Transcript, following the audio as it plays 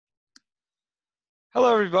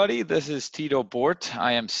Hello, everybody. This is Tito Bort.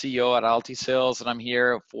 I am CEO at Alti Sales, and I'm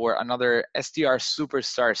here for another SDR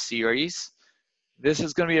SuperStar series. This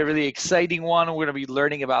is going to be a really exciting one. We're going to be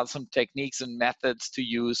learning about some techniques and methods to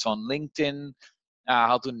use on LinkedIn,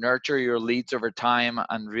 how to nurture your leads over time,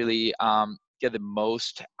 and really get the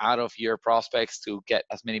most out of your prospects to get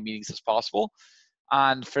as many meetings as possible.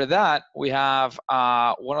 And for that, we have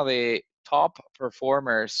one of the top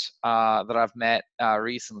performers that I've met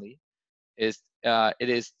recently. It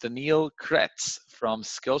is Daniil Krets from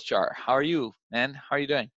Skilljar. How are you, man? How are you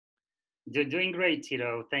doing? Doing great,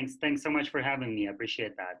 Tito. Thanks so much for having me. I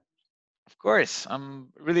appreciate that. Of course, I'm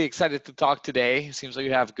really excited to talk today. It seems like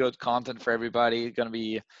you have good content for everybody. It's gonna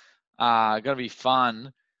be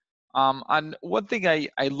fun. And one thing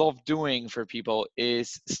I love doing for people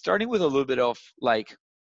is starting with a little bit of like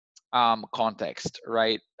context,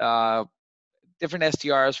 right? Different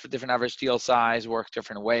SDRs for different average deal size work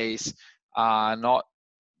different ways. Not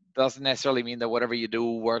doesn't necessarily mean that whatever you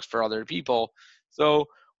do works for other people. So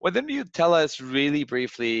why don't you tell us really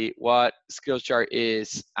briefly what Skillshare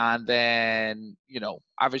is, and then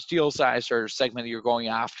average deal size or segment you're going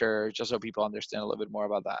after, just so people understand a little bit more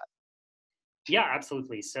about that. Yeah,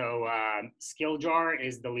 absolutely. So, Skilljar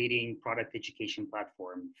is the leading product education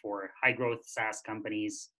platform for high growth SaaS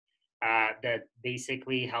companies that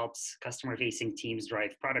basically helps customer facing teams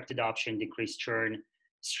drive product adoption, decrease churn,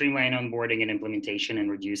 streamline onboarding and implementation,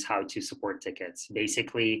 and reduce how to support tickets.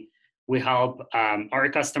 Basically, we help our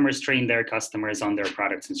customers train their customers on their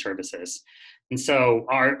products and services. And so,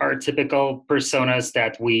 our typical personas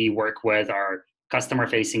that we work with are customer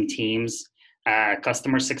facing teams,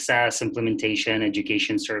 customer success, implementation,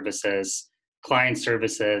 education services, client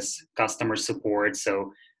services, customer support.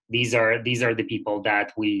 So these are the people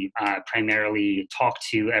that we primarily talk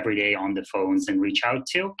to every day on the phones and reach out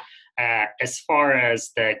to. As far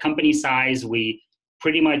as the company size, we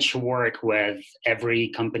pretty much work with every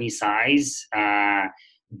company size,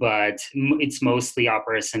 but it's mostly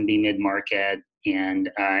upper SMB, mid market, and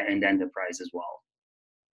enterprise as well.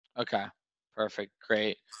 Okay, perfect,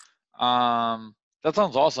 great. That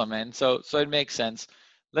sounds awesome, man. So it makes sense.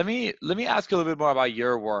 Let me ask you a little bit more about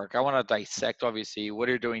your work. I want to dissect obviously what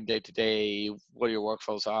you're doing day to day, what your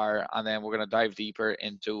workflows are, and then we're gonna dive deeper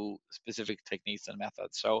into specific techniques and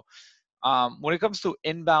methods. So when it comes to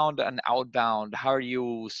inbound and outbound, how are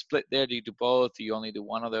you split there? Do you do both? Do you only do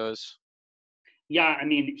one of those? Yeah, I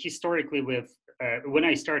mean, historically, when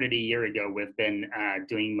I started a year ago, we've been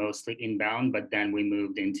doing mostly inbound, but then we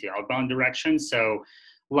moved into outbound direction. So,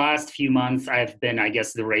 last few months, I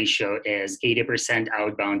guess the ratio is 80%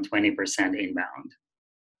 outbound, 20% inbound.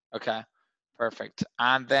 Okay, perfect.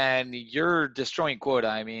 And then you're destroying quota.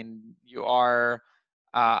 I mean, you are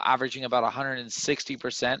averaging about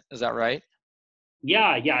 160%. Is that right?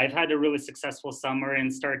 Yeah, I've had a really successful summer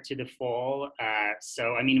and start to the fall.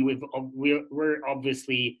 So, I mean, we're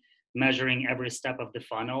obviously measuring every step of the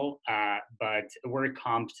funnel, but we're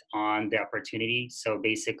comped on the opportunity. So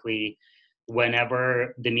basically,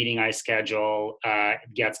 whenever the meeting I schedule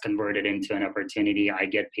gets converted into an opportunity, I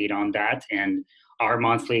get paid on that. And our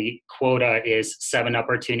monthly quota is 7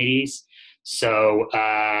 opportunities. So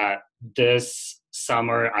this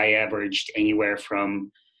summer, I averaged anywhere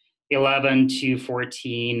from 11 to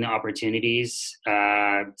 14 opportunities.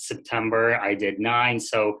 September, I did 9.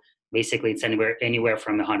 So basically, it's anywhere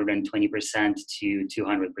from 120% to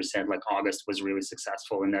 200%. Like August was really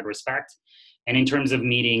successful in that respect. And in terms of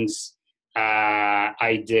meetings,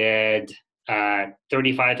 I did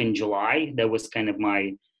 35 in July. That was kind of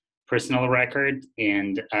my personal record,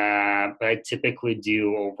 and I typically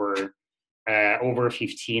do over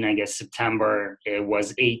 15. I guess September it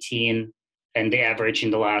was 18, and the average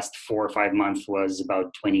in the last 4 or 5 months was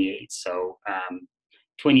about 28. So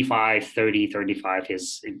 25, 30, 35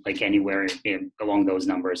 is like anywhere along those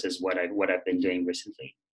numbers is what I've been doing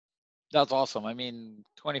recently. That's awesome. I mean,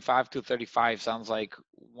 25 to 35 sounds like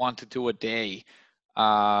 1 to 2 a day,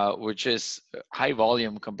 which is high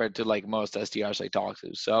volume compared to like most SDRs I talk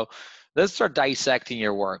to. So let's start dissecting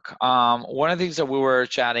your work. One of the things that we were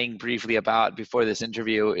chatting briefly about before this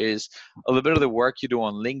interview is a little bit of the work you do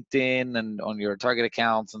on LinkedIn and on your target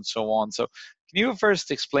accounts and so on. So can you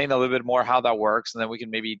first explain a little bit more how that works, and then we can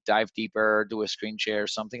maybe dive deeper, do a screen share,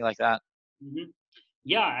 something like that? Mm-hmm.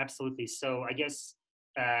 Yeah, absolutely. So I guess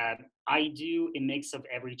uh, I do a mix of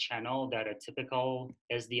every channel that a typical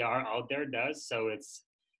SDR out there does. So it's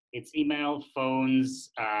email,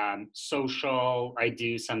 phones, social. I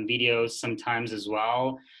do some videos sometimes as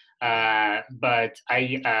well. But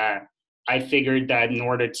I figured that in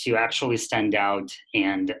order to actually stand out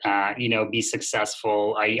and be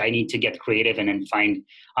successful, I need to get creative and then find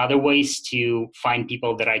other ways to find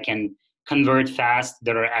people that I can convert fast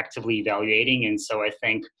that are actively evaluating. And so I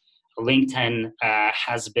think LinkedIn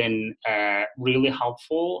has been really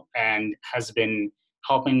helpful and has been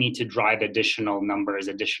helping me to drive additional numbers,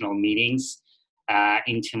 additional meetings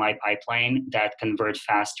into my pipeline that convert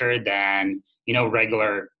faster than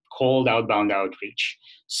regular cold outbound outreach.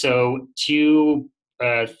 So two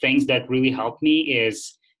things that really help me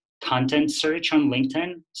is content search on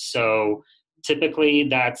LinkedIn. So typically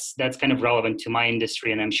that's kind of relevant to my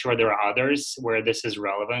industry, and I'm sure there are others where this is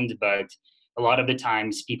relevant, but a lot of the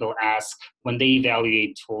times people ask, when they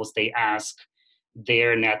evaluate tools, they ask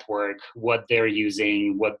their network what they're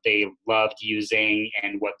using, what they loved using,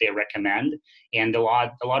 and what they recommend. And a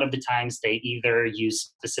lot of the times they either use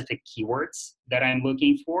specific keywords that I'm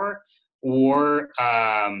looking for, or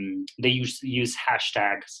they use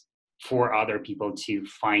hashtags for other people to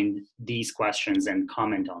find these questions and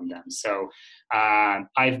comment on them. So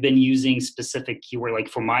I've been using specific keyword, like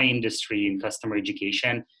for my industry in customer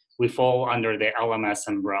education, we fall under the LMS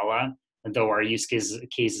umbrella, though our use case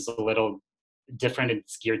is a little different.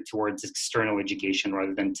 It's geared towards external education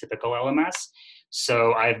rather than typical LMS.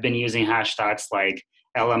 So I've been using hashtags like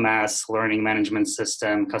LMS, learning management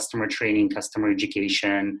system, customer training, customer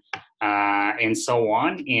education, and so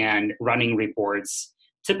on, and running reports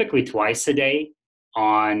typically twice a day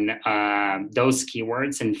on those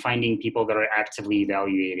keywords and finding people that are actively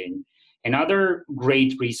evaluating. Another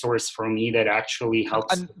great resource for me that actually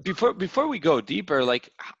helps. And before we go deeper,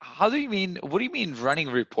 like, how do you mean? What do you mean running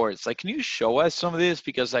reports? Like, can you show us some of this?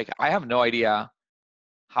 Because like I have no idea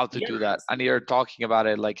how to Yeah, do that, and you're talking about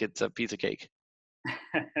it like it's a piece of cake.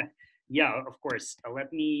 yeah, of course.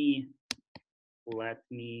 Let me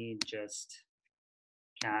just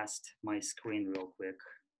cast my screen real quick.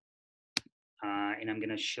 And I'm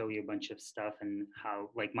gonna show you a bunch of stuff and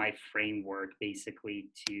how, like, my framework basically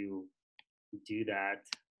to do that.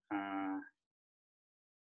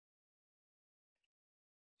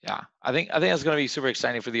 Yeah, I think that's going to be super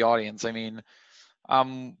exciting for the audience. I mean,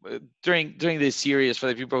 during this series, for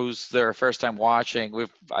the people who's their first time watching,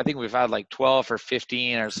 I think we've had like 12 or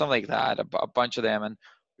 15 or something like that, a bunch of them, and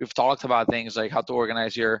we've talked about things like how to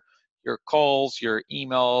organize your calls, your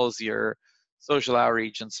emails, your social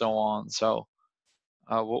outreach, and so on. So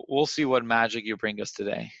we'll see what magic you bring us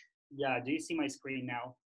today. Yeah, do you see my screen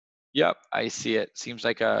now? Yep, I see it. Seems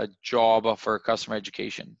like a job for customer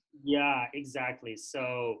education. Yeah, exactly.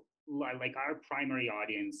 So like our primary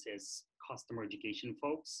audience is customer education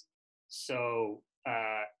folks. So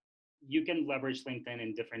you can leverage LinkedIn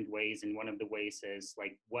in different ways. And one of the ways is,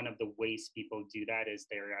 like, one of the ways people do that is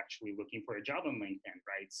they're actually looking for a job on LinkedIn,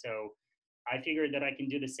 right? So I figured that I can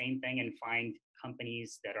do the same thing and find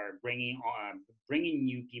companies that are bringing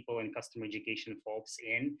new people and customer education folks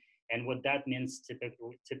in. And what that means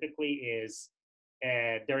typically is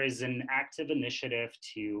there is an active initiative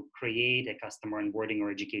to create a customer onboarding or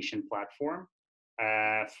education platform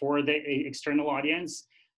for the external audience.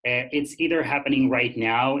 It's either happening right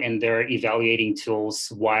now and they're evaluating tools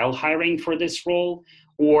while hiring for this role,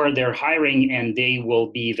 or they're hiring and they will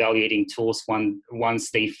be evaluating tools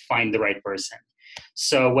once they find the right person.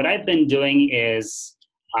 So what I've been doing is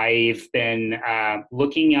I've been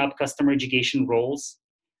looking up customer education roles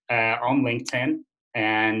on LinkedIn,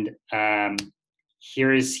 and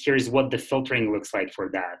here's what the filtering looks like for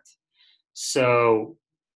that. So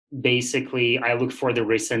basically, I look for the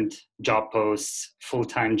recent job posts,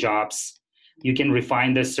 full-time jobs. You can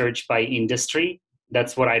refine the search by industry.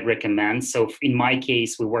 That's what I'd recommend. So in my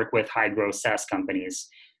case, we work with high-growth SaaS companies.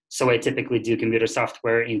 So I typically do computer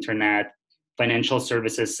software, internet, financial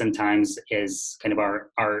services sometimes is kind of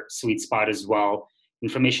our sweet spot as well.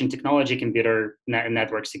 Information technology, computer,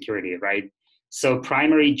 network security, right? So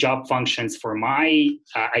primary job functions for my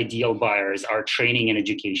ideal buyers are training and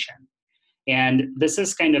education. And this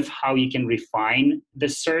is kind of how you can refine the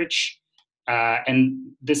search.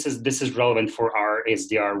 And this is relevant for our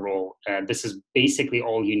SDR role. This is basically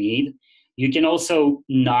all you need. You can also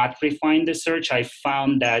not refine the search. I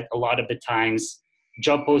found that a lot of the times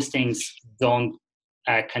job postings don't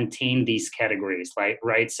contain these categories,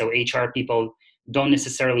 right? So HR people don't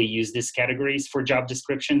necessarily use these categories for job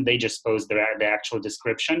description. They just post the actual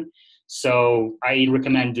description. So I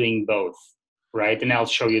recommend doing both, right? And I'll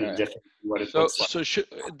show you the difference, what it looks like.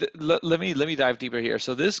 Let me dive deeper here.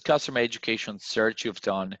 So this customer education search you've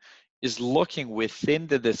done is looking within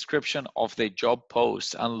the description of the job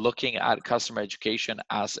post and looking at customer education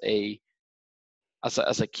as a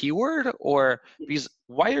keyword, or because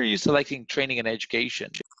why are you selecting training and education?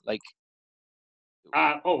 Like,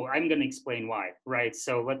 Oh, I'm going to explain why, right?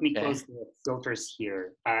 So let me Okay. close the filters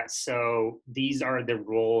here. So these are the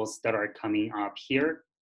roles that are coming up here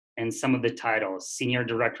and some of the titles: Senior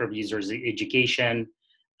Director of Users Education,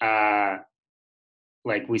 uh,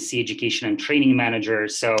 like we see Education and Training Manager.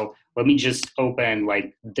 So let me just open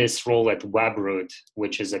like this role at Webroot,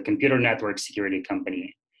 which is a computer network security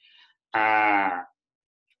company. Uh,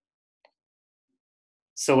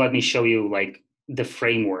 so let me show you like the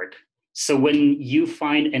framework. So when you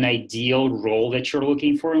find an ideal role that you're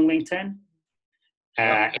looking for on LinkedIn,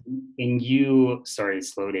 Yep. uh, and you, sorry,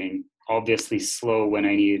 it's loading, obviously slow when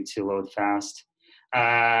I need it to load fast.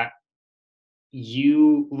 Uh,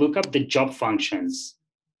 you look up the job functions,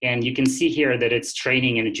 and you can see here that it's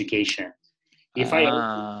training and education. If I open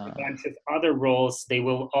a Ah. bunch of other roles, they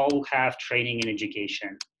will all have training and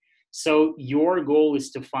education. So your goal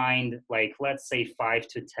is to find like, let's say 5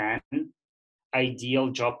 to 10 ideal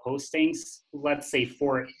job postings, let's say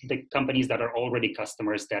for the companies that are already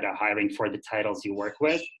customers that are hiring for the titles you work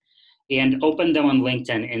with, and open them on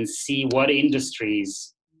LinkedIn and see what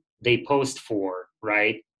industries they post for,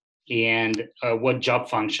 right? And what job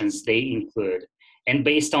functions they include. And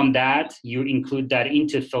based on that, you include that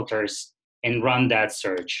into filters and run that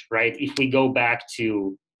search, right? If we go back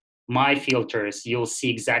to my filters, you'll see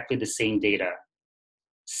exactly the same data,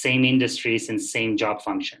 same industries and same job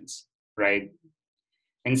functions, right?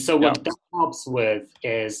 And so Yep. what that helps with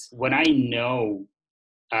is when I know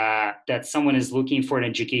that someone is looking for an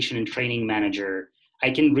education and training manager,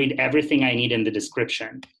 I can read everything I need in the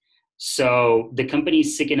description. So the company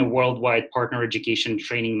is seeking a worldwide partner education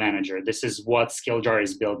training manager. This is what Skilljar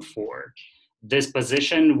is built for. This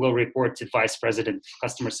position will report to Vice President of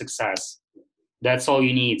Customer Success. That's all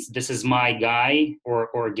you need. This is my guy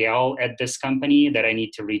or gal at this company that I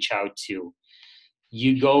need to reach out to.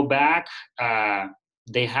 You go back,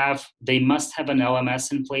 they must have an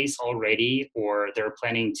LMS in place already, or they're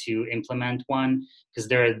planning to implement one, because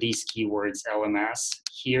there are these keywords LMS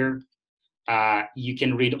here. You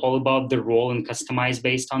can read all about the role and customize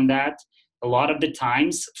based on that. A lot of the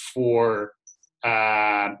times for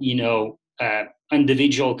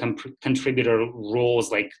individual contributor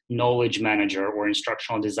roles like knowledge manager or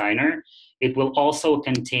instructional designer, it will also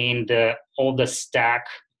contain all the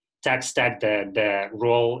tech stack that the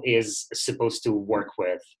role is supposed to work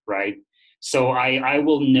with, right? So I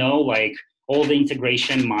will know like all the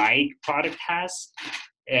integration my product has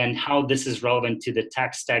and how this is relevant to the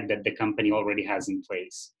tech stack that the company already has in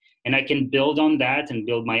place. And I can build on that and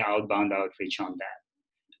build my outbound outreach on that,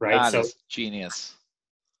 right? That So, is genius.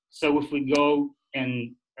 so if we go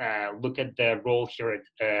and look at the role here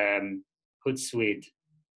at Hootsuite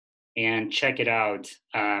and check it out,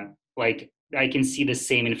 like I can see the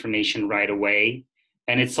same information right away,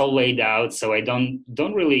 and it's all laid out. So I don't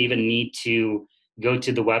really even need to go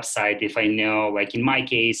to the website if I know. Like in my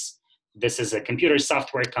case, this is a computer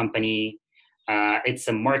software company. It's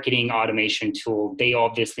a marketing automation tool. They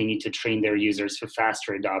obviously need to train their users for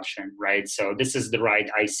faster adoption, right? So this is the right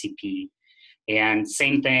ICP. And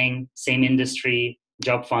same thing, same industry,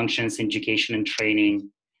 job functions, education and training,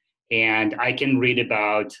 and I can read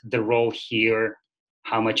about the role here,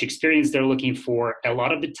 how much experience they're looking for. A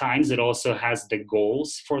lot of the times it also has the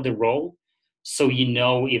goals for the role. So you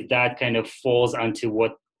know if that kind of falls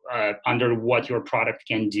under what your product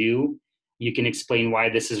can do, you can explain why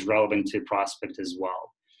this is relevant to prospect as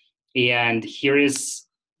well. And here is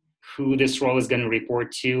who this role is going to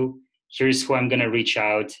report to. Here's who I'm going to reach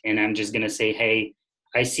out, and I'm just going to say, hey,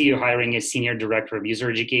 I see you're hiring a senior director of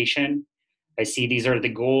user education. I see these are the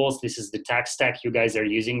goals. This is the tech stack you guys are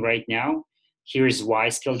using right now. Here's why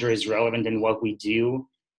Skilljar is relevant and what we do.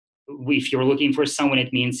 If you're looking for someone,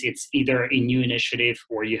 it means it's either a new initiative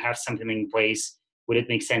or you have something in place. Would it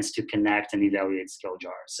make sense to connect and evaluate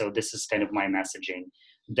Skilljar? So this is kind of my messaging.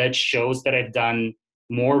 That shows that I've done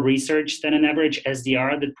more research than an average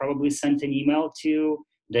SDR that probably sent an email to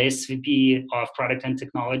the SVP of product and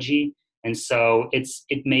technology. And so it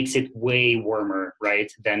makes it way warmer, right,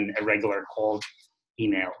 than a regular cold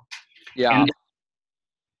email. Yeah.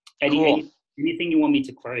 And Cool. anything you want me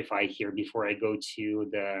to clarify here before I go to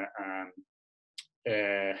the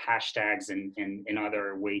hashtags and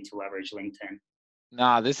other way to leverage LinkedIn?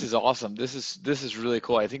 Nah, this is awesome. This is really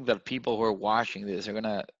cool. I think that people who are watching this are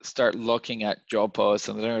gonna start looking at job posts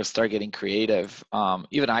and they're gonna start getting creative.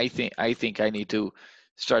 Even I think I need to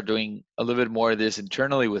start doing a little bit more of this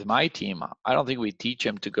internally with my team. I don't think we teach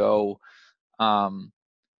them to go um,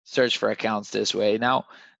 search for accounts this way. Now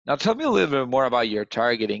tell me a little bit more about your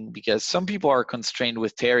targeting, because some people are constrained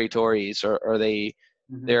with territories, or they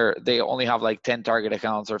Mm-hmm. they only have like 10 target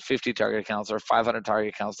accounts or 50 target accounts or 500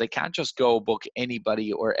 target accounts. They can't just go book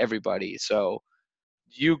anybody or everybody. So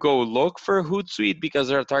you go look for Hootsuite because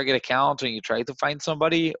they're a target account and you try to find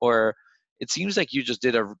somebody, or it seems like you just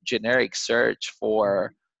did a generic search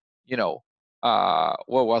for, you know,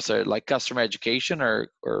 what was it, like customer education or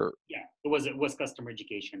Yeah, it was customer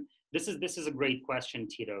education. This is a great question,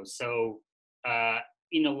 Tito. So uh,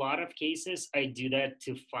 in a lot of cases, I do that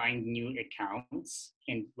to find new accounts,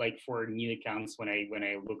 and like for new accounts when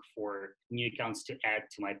I look for new accounts to add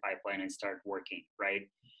to my pipeline and start working, right?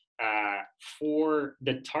 For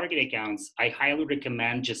the target accounts, I highly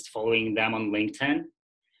recommend just following them on LinkedIn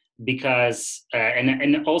because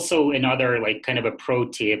and also another like kind of a pro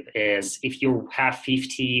tip is if you have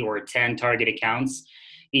 50 or 10 target accounts,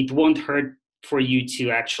 it won't hurt for you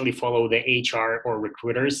to actually follow the HR or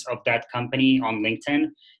recruiters of that company on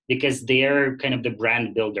LinkedIn because they're kind of the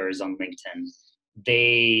brand builders on LinkedIn.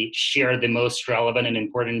 They share the most relevant and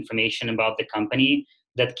important information about the company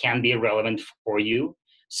that can be relevant for you.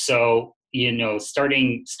 So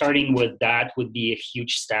starting with that would be a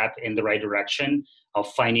huge step in the right direction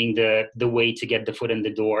of finding the way to get the foot in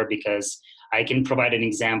the door, because I can provide an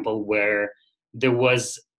example where there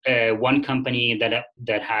was one company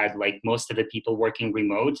that had like most of the people working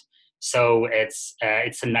remote. So it's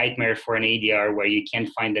a nightmare for an ADR where you can't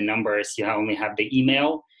find the numbers. You only have the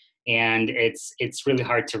email, and it's really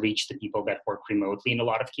hard to reach the people that work remotely in a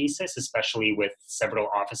lot of cases, especially with several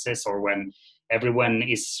offices or when everyone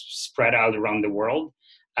is spread out around the world.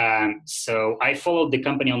 So I followed the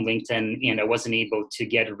company on LinkedIn, and I wasn't able to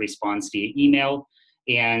get a response via email.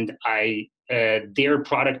 And their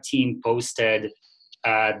product team posted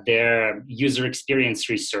their user experience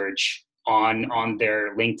research on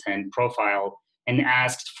their LinkedIn profile and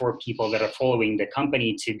asked for people that are following the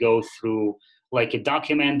company to go through like a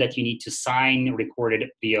document that you need to sign, record it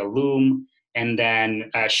via Loom, and then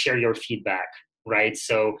share your feedback, right?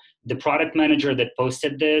 So the product manager that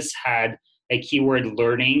posted this had a keyword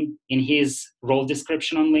learning in his role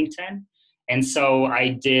description on LinkedIn. And so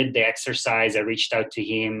I did the exercise. I reached out to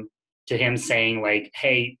him saying like,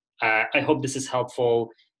 hey, I hope this is helpful.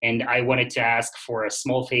 And I wanted to ask for a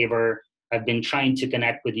small favor. I've been trying to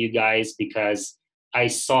connect with you guys because I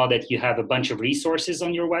saw that you have a bunch of resources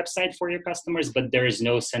on your website for your customers, but there is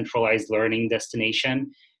no centralized learning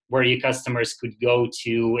destination where your customers could go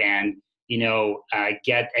to and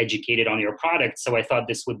get educated on your product. So I thought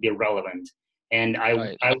this would be relevant. And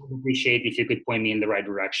right? I would appreciate if you could point me in the right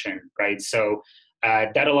direction, right? So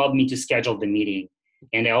that allowed me to schedule the meeting.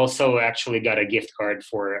 And I also actually got a gift card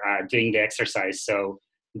for doing the exercise. So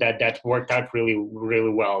that worked out really, really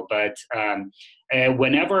well. But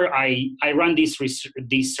whenever I run these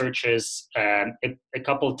searches a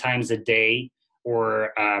couple times a day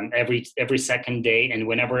or every second day, and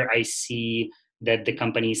whenever I see that the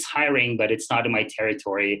company is hiring, but it's not in my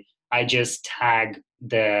territory, I just tag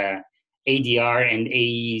the ADRs and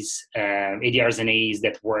AEs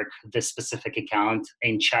that work this specific account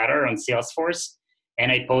in Chatter on Salesforce.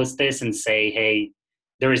 And I post this and say, hey,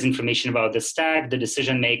 there is information about the stack, the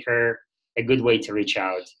decision maker, a good way to reach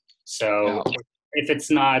out. Yeah. So if it's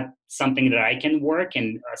not something that I can work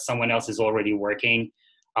and someone else is already working,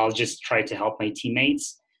 I'll just try to help my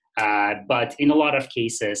teammates. But in a lot of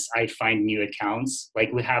cases, I find new accounts.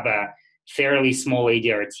 Like we have a fairly small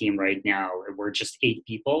ADR team right now. We're just 8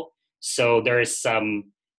 people. So there is some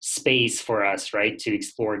space for us, right, to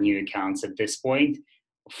explore new accounts at this point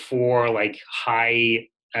for like high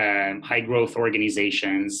growth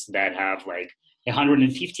organizations that have like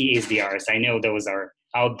 150 SDRs. I know those are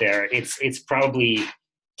out there. It's probably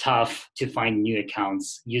tough to find new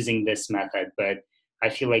accounts using this method, but I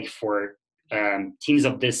feel like for teams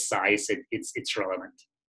of this size, it's relevant.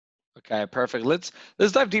 Okay, perfect. Let's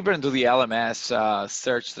dive deeper into the LMS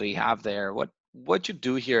search that you have there. What you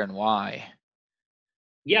do here and why?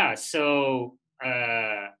 Yeah. So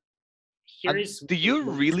here And is do you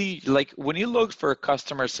really like when you look for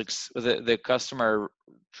customer the customer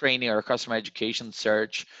training or customer education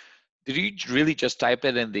search? Did you really just type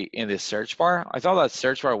it in the search bar? I thought that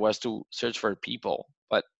search bar was to search for people,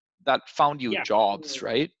 but that found you yeah. jobs,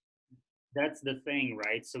 right? That's the thing,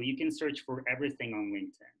 right? So you can search for everything on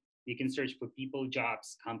LinkedIn. You can search for people,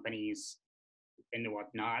 jobs, companies, and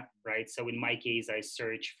whatnot, right? So in my case, I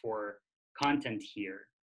search for content here,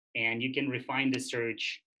 and you can refine the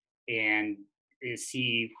search and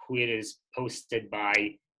see who it is posted by,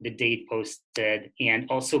 the date posted, and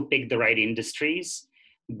also pick the right industries.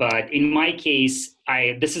 But in my case,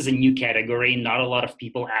 this is a new category. Not a lot of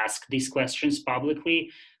people ask these questions publicly.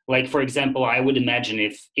 Like for example, I would imagine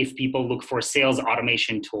if people look for sales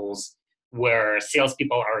automation tools, where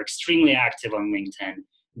salespeople are extremely active on LinkedIn,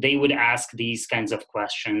 they would ask these kinds of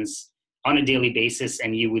questions on a daily basis,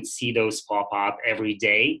 and you would see those pop up every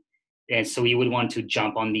day. And so you would want to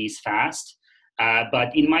jump on these fast.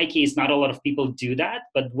 But in my case, not a lot of people do that.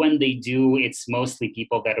 But when they do, it's mostly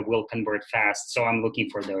people that will convert fast. So I'm looking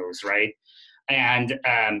for those, right? And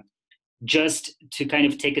just to kind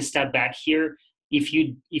of take a step back here, if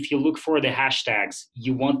you look for the hashtags,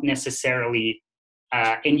 you won't necessarily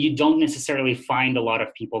and you don't necessarily find a lot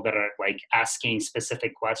of people that are like asking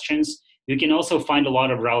specific questions. You can also find a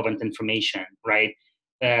lot of relevant information, right?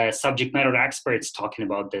 Subject matter experts talking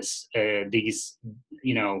about these,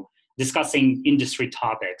 discussing industry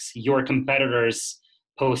topics, your competitors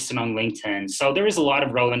posting on LinkedIn. So there is a lot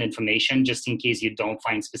of relevant information just in case you don't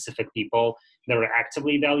find specific people that are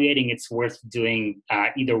actively evaluating. It's worth doing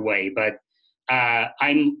either way. But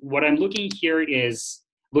what I'm looking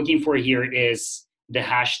for here is the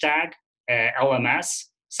hashtag LMS.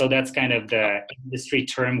 So that's kind of the industry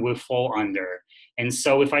term we fall under. And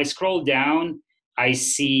so if I scroll down, I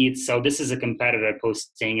see, so this is a competitor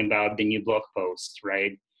posting about the new blog post,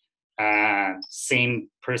 right? Same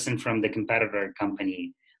person from the competitor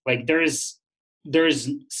company. Like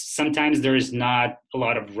sometimes there's not a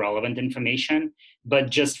lot of relevant information, but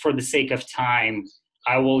just for the sake of time,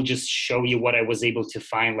 I will just show you what I was able to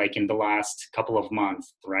find like in the last couple of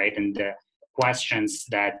months, right? And the questions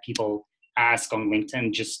that people ask on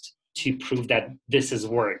LinkedIn just to prove that this is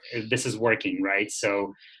working, right?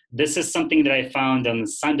 So this is something that I found on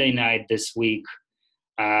Sunday night this week.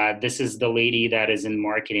 This is the lady that is in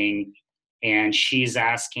marketing, and she's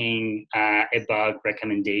asking about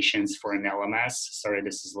recommendations for an LMS. Sorry,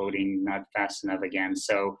 this is loading not fast enough again.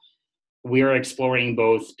 So we are exploring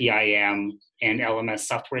both PIM and LMS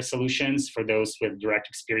software solutions. For those with direct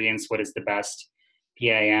experience, what is the best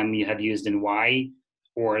PIM you have used and why,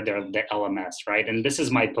 or the LMS, right? And this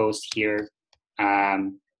is my post here.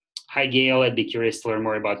 Hi, Gail, I'd be curious to learn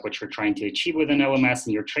more about what you're trying to achieve with an LMS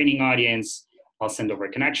and your training audience. I'll send over a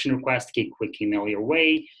connection request, get a quick email your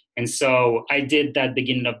way. And so I did that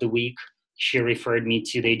beginning of the week. She referred me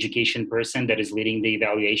to the education person that is leading the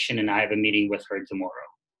evaluation, and I have a meeting with her tomorrow.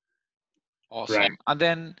 Awesome. Right. And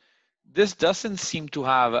then this doesn't seem to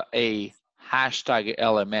have a hashtag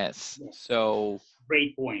LMS. Yes. So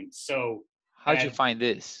Great point. So how'd you find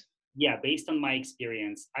this? Yeah, based on my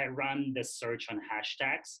experience, I run the search on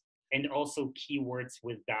hashtags and also keywords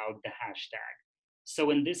without the hashtag.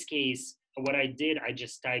 So in this case, what I did, I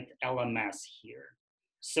just typed LMS here.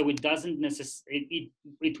 So it doesn't necessarily,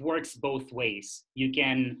 it works both ways.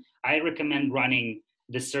 I recommend running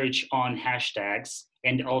the search on hashtags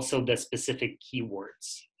and also the specific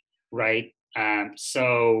keywords, right?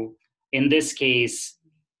 So in this case,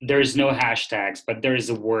 there's no hashtags, but there is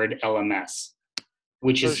a word LMS,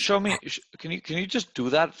 which is. Show me, can you just do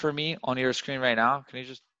that for me on your screen right now? Can you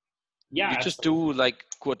just, Yeah, you just do like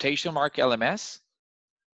quotation mark LMS?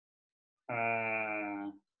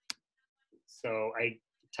 So I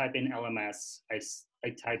type in LMS, I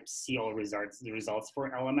type see all results, the results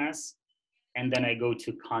for LMS, and then I go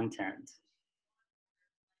to content.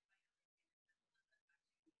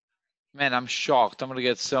 Man, I'm shocked. I'm gonna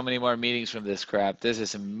get so many more meetings from this crap. This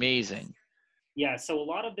is amazing. Yeah, so a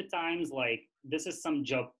lot of the times, like, this is some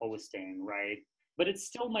job posting, right? But it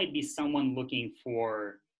still might be someone looking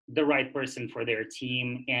for the right person for their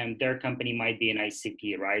team, and their company might be an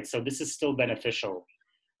ICP, right? So this is still beneficial.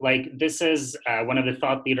 Like, this is one of the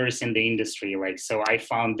thought leaders in the industry. Like, so I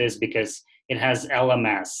found this because it has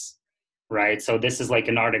LMS, right? So this is like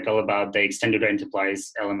an article about the extended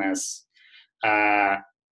enterprise LMS.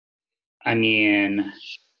 I mean,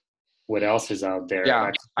 what else is out there?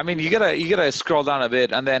 Yeah, I mean, you gotta scroll down a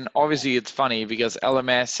bit, and then obviously it's funny because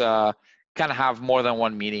LMS kind of have more than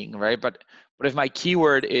one meaning, right? But if my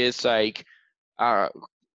keyword is like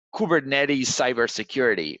Kubernetes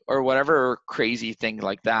cybersecurity or whatever crazy thing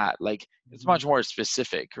like that, like it's much more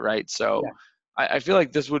specific, right? So Yeah. I feel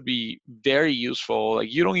like this would be very useful.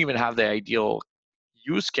 Like you don't even have the ideal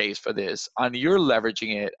use case for this, and you're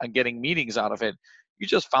leveraging it and getting meetings out of it. You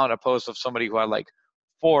just found a post of somebody who had like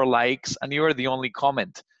 4 likes, and you were the only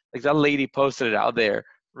comment. Like that lady posted it out there,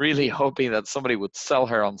 really hoping that somebody would sell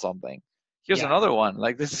her on something. Here's another one.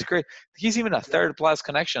 Like this is great. He's even a third plus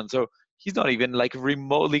connection, so he's not even like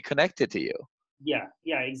remotely connected to you. Yeah,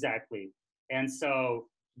 exactly. And so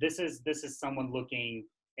this is someone looking,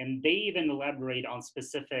 and they even elaborate on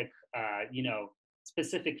specific,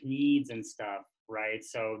 specific needs and stuff, right?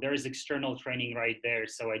 So there's external training right there.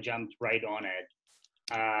 So I jumped right on it.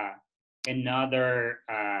 Another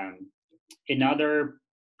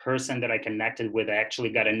person that I connected with actually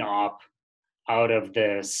got an op out of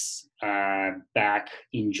this back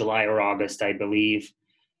in July or August, I believe.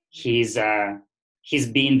 He's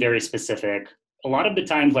been very specific. A lot of the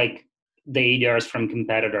times, like the ADRs from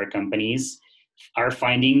competitor companies are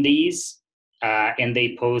finding these, and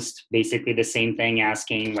they post basically the same thing,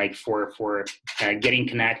 asking like for getting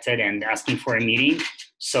connected and asking for a meeting.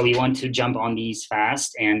 So we want to jump on these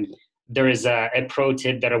fast. And there is a pro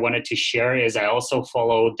tip that I wanted to share is I also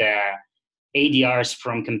follow the ADRs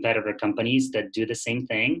from competitor companies that do the same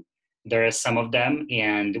thing. There are some of them,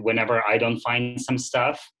 and whenever I don't find some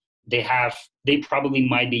stuff, they probably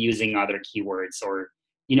might be using other keywords or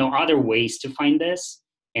other ways to find this.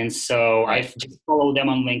 And so I Right. just follow them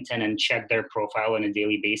on LinkedIn and check their profile on a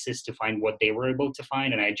daily basis to find what they were able to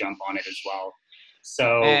find, and I jump on it as well.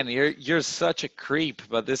 So, Man, you're such a creep,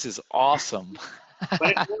 but this is awesome.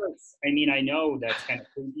 but it works. I mean, I know that's kind of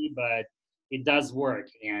creepy, but it does work.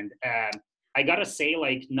 And I gotta say,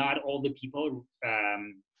 like, not all the people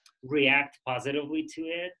react positively to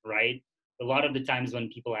it, right? A lot of the times when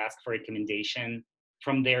people ask for recommendation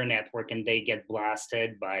from their network and they get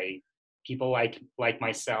blasted by people like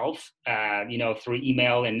myself, through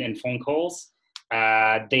email and phone calls,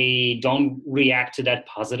 they don't react to that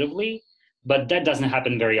positively. But that doesn't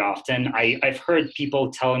happen very often. I've heard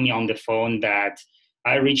people telling me on the phone that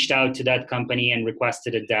I reached out to that company and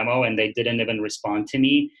requested a demo and they didn't even respond to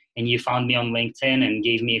me. And you found me on LinkedIn and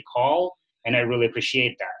gave me a call. And I really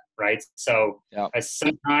appreciate that. Right. So Yeah.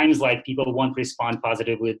 sometimes like people won't respond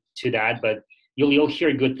positively to that, but you'll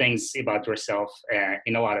hear good things about yourself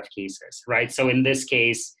in a lot of cases. Right. So in this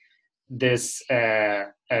case, this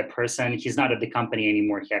person, he's not at the company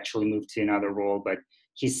anymore. He actually moved to another role, but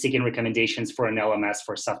he's seeking recommendations for an LMS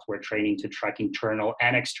for software training to track internal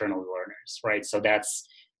and external learners, right? So that's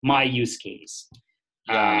my use case.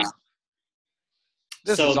 Yeah.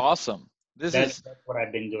 This is So awesome. This is that's what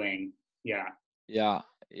I've been doing. Yeah. Yeah,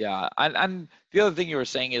 yeah. And the other thing you were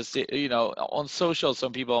saying is, on social,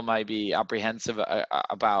 some people might be apprehensive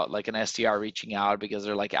about like an SDR reaching out because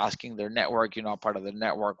they're like asking their network, you're not part of the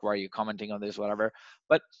network, why are you commenting on this, whatever.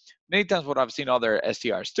 But many times what I've seen other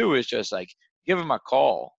SDRs do is just like give them a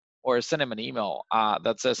call or send them an email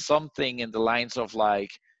that says something in the lines of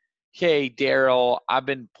like, hey, Daryl, I've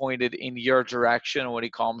been pointed in your direction when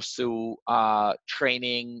it comes to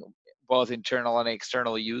training both internal and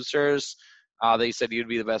external users. They said you'd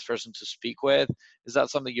be the best person to speak with. Is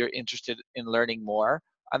that something you're interested in learning more?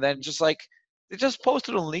 And then just like they just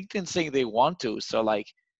posted on LinkedIn saying they want to. So like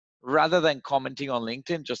rather than commenting on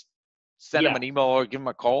LinkedIn, just send them Yeah. an email or give them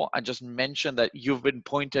a call and just mention that you've been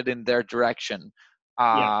pointed in their direction.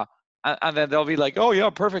 Yeah. And then they'll be like, oh yeah,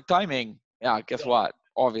 perfect timing. Yeah, guess Yeah. what?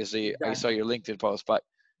 Obviously, I saw Exactly. your LinkedIn post, but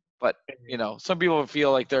some people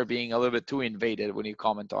feel like they're being a little bit too invaded when you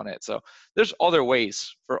comment on it. So there's other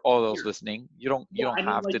ways for all those listening. You Yeah, don't I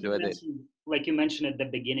mean, have to do it. like you mentioned at the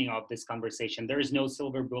beginning of this conversation, there is no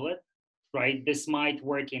silver bullet, right? This might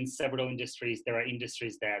work in several industries. There are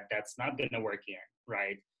industries that's not going to work in,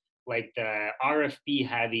 right? Like the RFP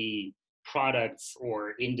heavy products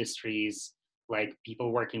or industries, like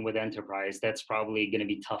people working with enterprise, that's probably going to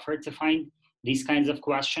be tougher to find these kinds of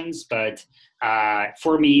questions. But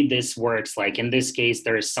for me, this works. Like in this case,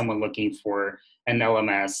 there is someone looking for an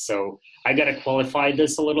LMS, so I got to qualify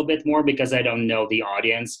this a little bit more because I don't know the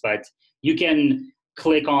audience, but you can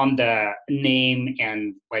click on the name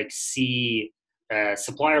and like see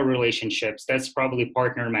supplier relationships. That's probably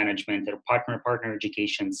partner management or partner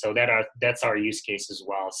education. So that's our use case as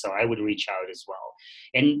well. So I would reach out as well.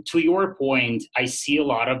 And to your point, I see a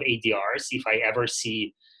lot of ADRs. If I ever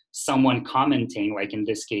see someone commenting, like in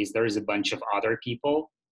this case, there is a bunch of other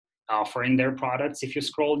people offering their products. If you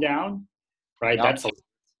scroll down, right, Yeah, that's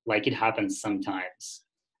like it happens sometimes.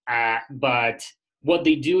 But what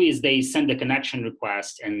they do is they send a connection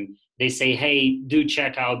request and they say, hey, do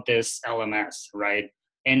check out this LMS, right?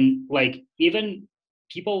 And like even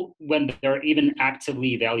people, when they're even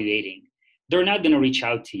actively evaluating, they're not going to reach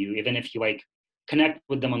out to you, even if you like connect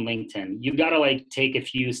with them on LinkedIn. You got to like take a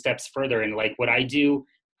few steps further. And like what I do,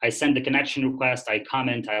 I send the connection request, I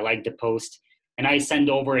comment, I like the post, and I send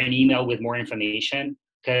over an email with more information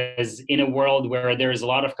because in a world where there's a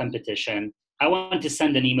lot of competition, I want to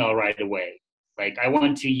send an email right away. Like I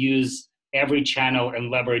want to use every channel and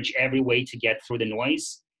leverage every way to get through the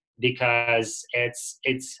noise because it's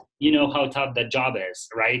how tough that job is,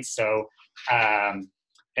 right? So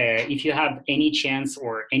if you have any chance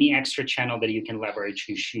or any extra channel that you can leverage,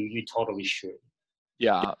 you totally should.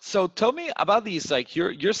 yeah. So tell me about these. Like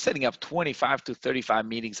you're setting up 25 to 35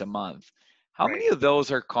 meetings a month. How Right. many of those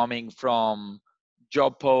are coming from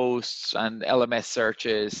job posts and LMS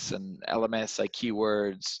searches and LMS like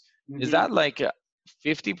keywords? Is Mm-hmm. that like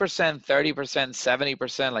 50%, 30%,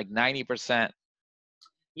 70%, like 90%?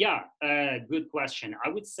 Yeah, good question. I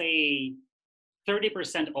would say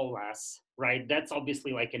 30% or less, right? That's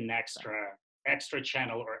obviously like an extra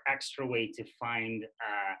channel or extra way to find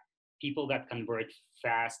people that convert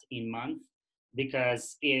fast in month,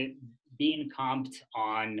 because it being comped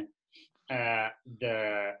on uh,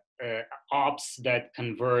 the ops that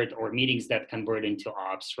convert or meetings that convert into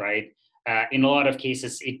ops, right? In a lot of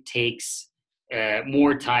cases, it takes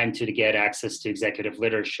more time to get access to executive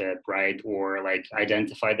leadership, right? Or like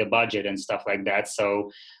identify the budget and stuff like that. So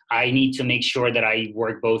I need to make sure that I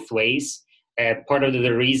work both ways. Part of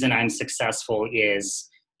the reason I'm successful is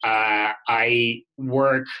I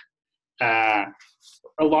work uh,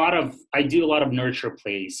 I do a lot of nurture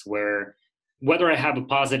plays where whether I have a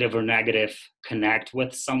positive or negative connect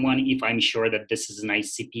with someone, if I'm sure that this is an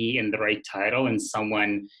ICP in the right title and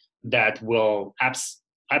someone that will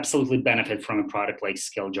absolutely benefit from a product like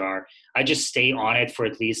Skilljar, I just stay on it for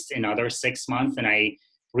at least another 6 months, and I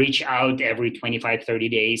reach out every 25, 30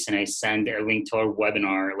 days and I send a link to our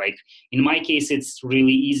webinar. Like in my case, it's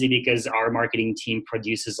really easy because our marketing team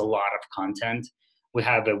produces a lot of content. We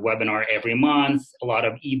have a webinar every month, a lot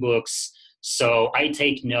of ebooks. So I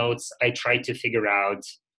take notes. I try to figure out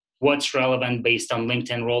what's relevant based on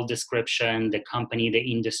LinkedIn role description, the company, the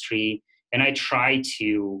industry, and I try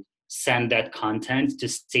to send that content to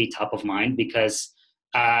stay top of mind because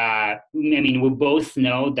I mean, we both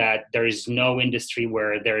know that there is no industry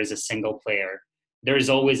where there is a single player. There is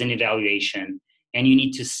always an evaluation, and you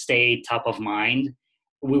need to stay top of mind.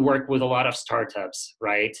 We work with a lot of startups,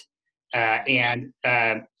 right? And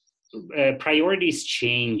priorities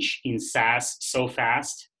change in SaaS so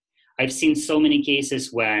fast. I've seen so many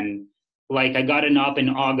cases when, like, I got an op in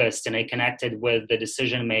August and I connected with the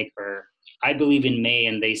decision maker, I believe in May,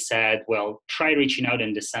 and they said, well, try reaching out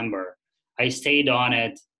in December. I stayed on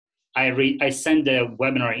it. I sent the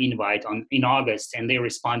webinar invite in August, and they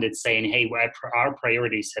responded saying, hey, our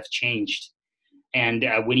priorities have changed, and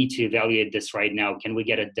we need to evaluate this right now. Can we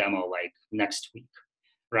get a demo like next week?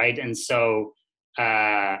 Right? And so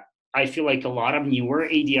I feel like a lot of newer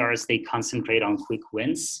ADRs, they concentrate on quick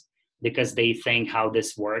wins because they think how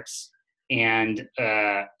this works. And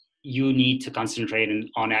you need to concentrate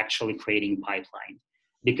on actually creating pipeline,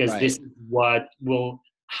 because Right. this is what will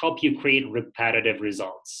help you create repetitive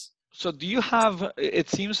results. So do you have, it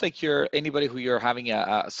seems like anybody who you're having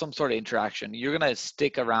some sort of interaction, you're going to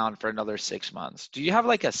stick around for another 6 months. Do you have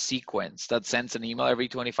like a sequence that sends an email every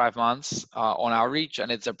 25 months on outreach, and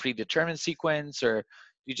it's a predetermined sequence, or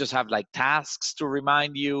you just have like tasks to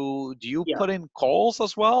remind you? Do you Yeah. put in calls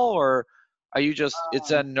as well, or are you just,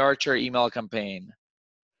 it's a nurture email campaign?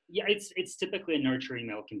 Yeah, it's typically a nurture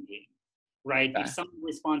email campaign, right? If Okay. someone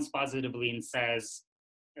responds positively and says,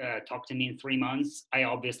 talk to me in 3 months, I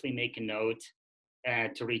obviously make a note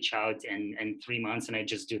to reach out in 3 months, and I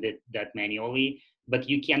just do that manually. But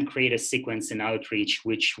you can create a sequence in outreach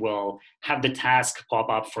which will have the task pop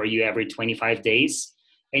up for you every 25 days.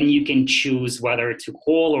 And you can choose whether to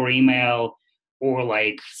call or email or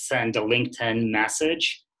like send a LinkedIn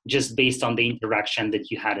message just based on the interaction that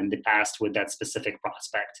you had in the past with that specific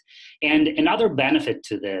prospect. And another benefit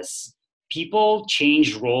to this, people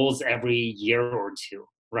change roles every year or two,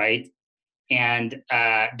 right? And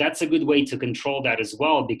that's a good way to control that as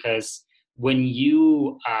well, because when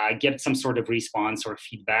you get some sort of response or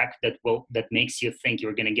feedback that makes you think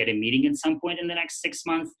you're going to get a meeting at some point in the next 6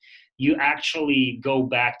 months, you actually go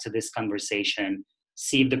back to this conversation,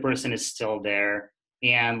 see if the person is still there.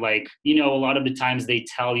 And like, a lot of the times they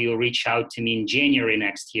tell you reach out to me in January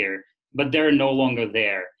next year, but they're no longer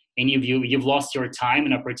there. And you've lost your time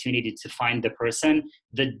and opportunity to find the person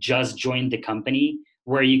that just joined the company,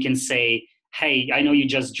 where you can say, hey, I know you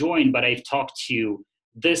just joined, but I've talked to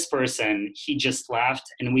this person. He just left,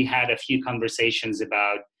 and we had a few conversations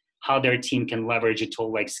about how their team can leverage a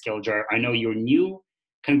tool like Skilljar. I know you're new.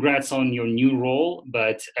 Congrats on your new role,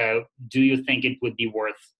 but do you think it would be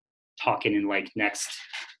worth talking in like next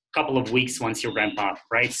couple of weeks once you ramp up,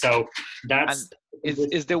 right? So And that's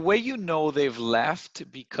is the way you know they've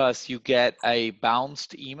left because you get a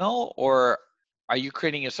bounced email, or are you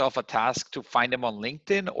creating yourself a task to find them on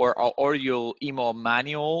LinkedIn, or you'll email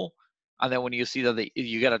manual, and then when you see that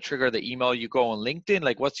you got to trigger the email, you go on LinkedIn?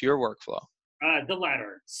 Like, what's your workflow? the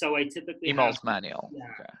latter. So I typically have, Emails manual. yeah,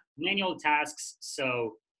 Okay. manual tasks.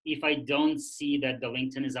 So if I don't see that the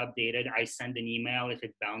LinkedIn is updated, I send an email. If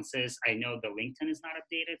it bounces, I know the LinkedIn is not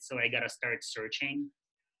updated, so I gotta start searching.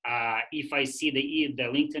 If I see the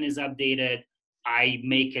LinkedIn is updated, I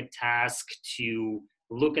make a task to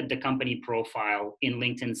look at the company profile in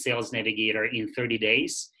LinkedIn Sales Navigator in 30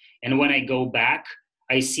 days. And when I go back,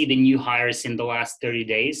 I see the new hires in the last 30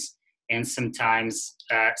 days. And sometimes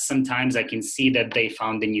I can see that they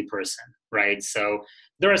found a new person, right? So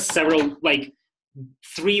there are several, like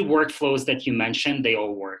 3 workflows that you mentioned, they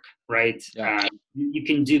all work, right? Yeah. You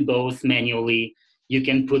can do both manually. You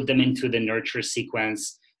can put them into the nurture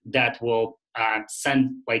sequence that will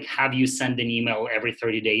have you send an email every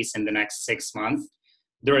 30 days in the next 6 months.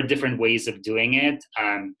 There are different ways of doing it.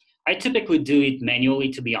 I typically do it manually,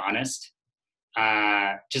 to be honest,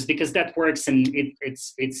 just because that works, and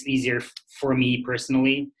it's easier for me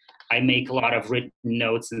personally. I make a lot of written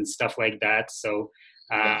notes and stuff like that, so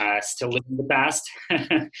still live in the past,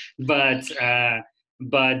 but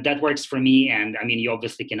that works for me. And I mean, you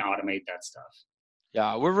obviously can automate that stuff.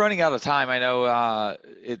 Yeah, we're running out of time. I know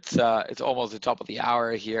it's almost the top of the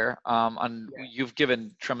hour here, and you've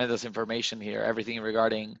given tremendous information here. Everything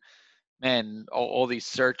regarding, man, all these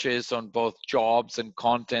searches on both jobs and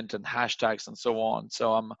content and hashtags and so on.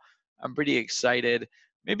 So I'm pretty excited.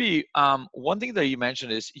 Maybe one thing that you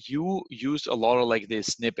mentioned is you use a lot of like these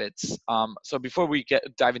snippets. So before we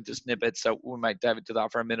dive into snippets, so we might dive into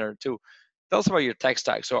that for a minute or two. Tell us about your tech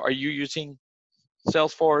stack. So are you using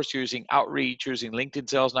Salesforce, using Outreach, using LinkedIn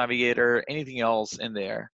Sales Navigator, anything else in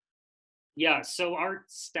there? Yeah, so our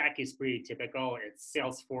stack is pretty typical. It's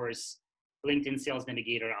Salesforce, LinkedIn Sales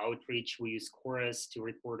Navigator, Outreach. We use Chorus to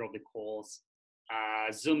record all the calls,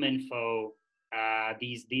 Zoom Info.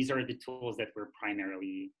 These are the tools that we're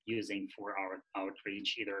primarily using for our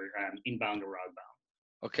outreach, either inbound or outbound.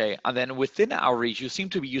 Okay, and then within Outreach, you seem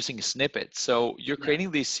to be using snippets. So you're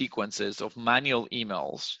creating these sequences of manual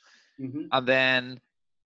emails, and then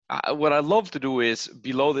what I love to do is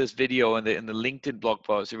below this video in the LinkedIn blog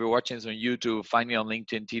post. If you're watching this on YouTube, find me on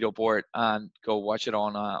LinkedIn, Tito Port, and go watch it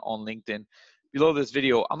on LinkedIn. Below this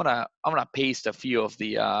video, I'm gonna paste a few of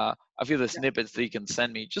the snippets that you can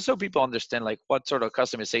send me, just so people understand like what sort of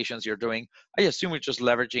customizations you're doing. I assume you're just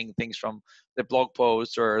leveraging things from the blog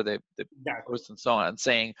post or the post and so on, and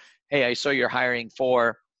saying, hey, I saw you're hiring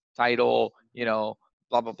for title,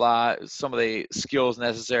 blah blah blah. Some of the skills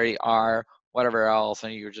necessary are whatever else,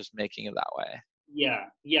 and you're just making it that way.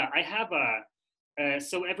 Yeah. I have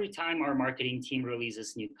so every time our marketing team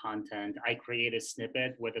releases new content, I create a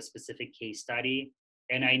snippet with a specific case study,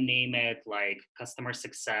 and I name it like customer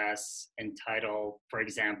success and title, for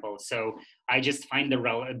example. So I just find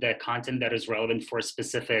the content that is relevant for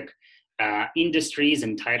specific industries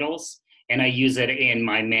and titles, and I use it in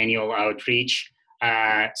my manual outreach.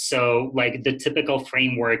 So like the typical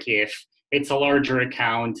framework, if it's a larger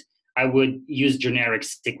account, I would use generic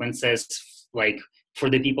sequences, like for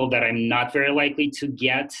the people that I'm not very likely to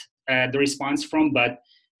get the response from, but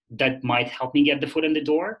that might help me get the foot in the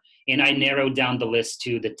door. And I narrowed down the list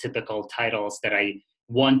to the typical titles that I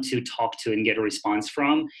want to talk to and get a response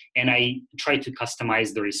from. And I try to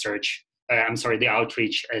customize the the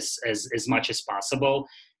outreach as much as possible.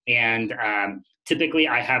 And typically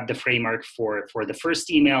I have the framework for the first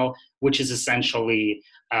email, which is essentially,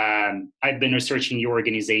 I've been researching your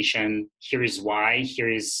organization. Here is why. Here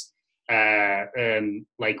is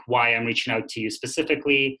like why I'm reaching out to you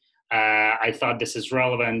specifically. I thought this is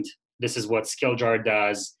relevant. This is what Skilljar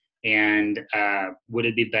does. And would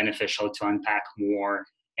it be beneficial to unpack more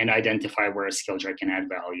and identify where Skilljar can add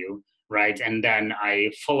value, right? And then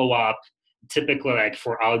I follow up. Typically, like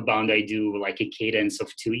for outbound, I do like a cadence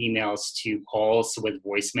of 2 emails, 2 calls with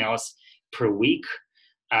voicemails per week.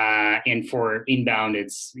 And for inbound,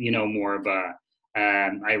 it's, more of a,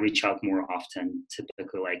 I reach out more often,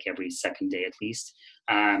 typically like every second day at least.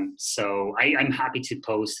 So I'm happy to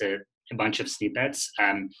post a bunch of snippets.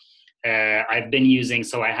 I've been using,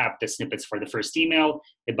 so I have the snippets for the first email,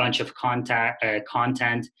 a bunch of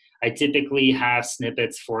content. I typically have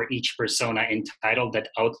snippets for each persona entitled that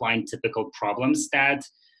outline typical problems that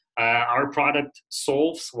our product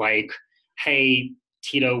solves. Like, hey,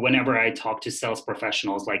 Tito, whenever I talk to sales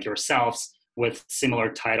professionals like yourselves with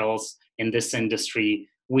similar titles in this industry,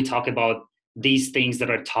 we talk about these things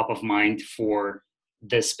that are top of mind for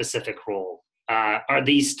this specific role. Are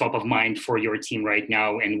these top of mind for your team right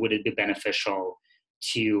now? And would it be beneficial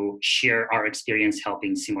to share our experience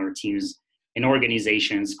helping similar teams and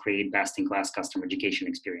organizations create best-in-class customer education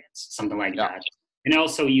experience, something like that. And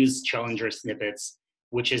also use challenger snippets,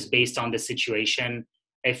 which is based on the situation.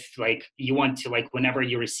 If like you want to, like whenever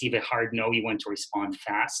you receive a hard no, you want to respond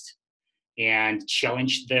fast and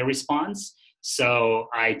challenge the response. So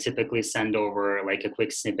I typically send over like a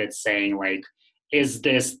quick snippet saying like, is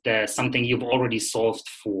this something you've already solved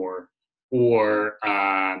for, or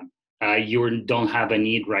you don't have a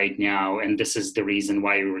need right now, and this is the reason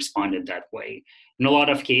why you responded that way. In a lot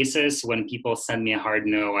of cases, when people send me a hard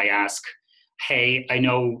no, I ask, hey, I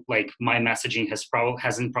know like my messaging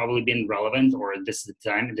hasn't probably been relevant, or this is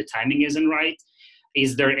the timing isn't right.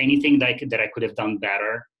 Is there anything that I could have done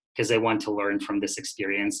better? Because I want to learn from this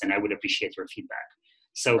experience, and I would appreciate your feedback.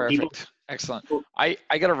 So Perfect. Excellent. I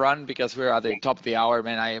got to run because we're at the top of the hour,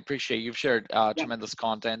 man. I appreciate you've shared tremendous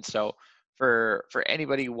content. So for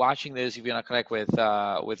anybody watching this, if you want to connect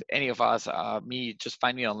with any of us, me, just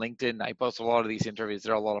find me on LinkedIn. I post a lot of these interviews.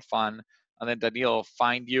 They're a lot of fun. And then Daniil,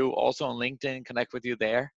 find you also on LinkedIn, connect with you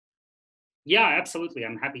there. Yeah, absolutely.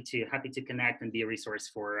 I'm happy to connect and be a resource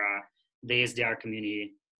for the SDR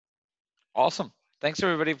community. Awesome. Thanks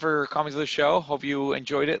everybody for coming to the show. Hope you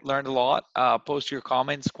enjoyed it, learned a lot. Post your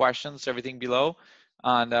comments, questions, everything below.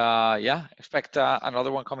 And yeah, expect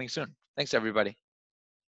another one coming soon. Thanks everybody.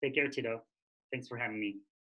 Take care, Tito. Thanks for having me.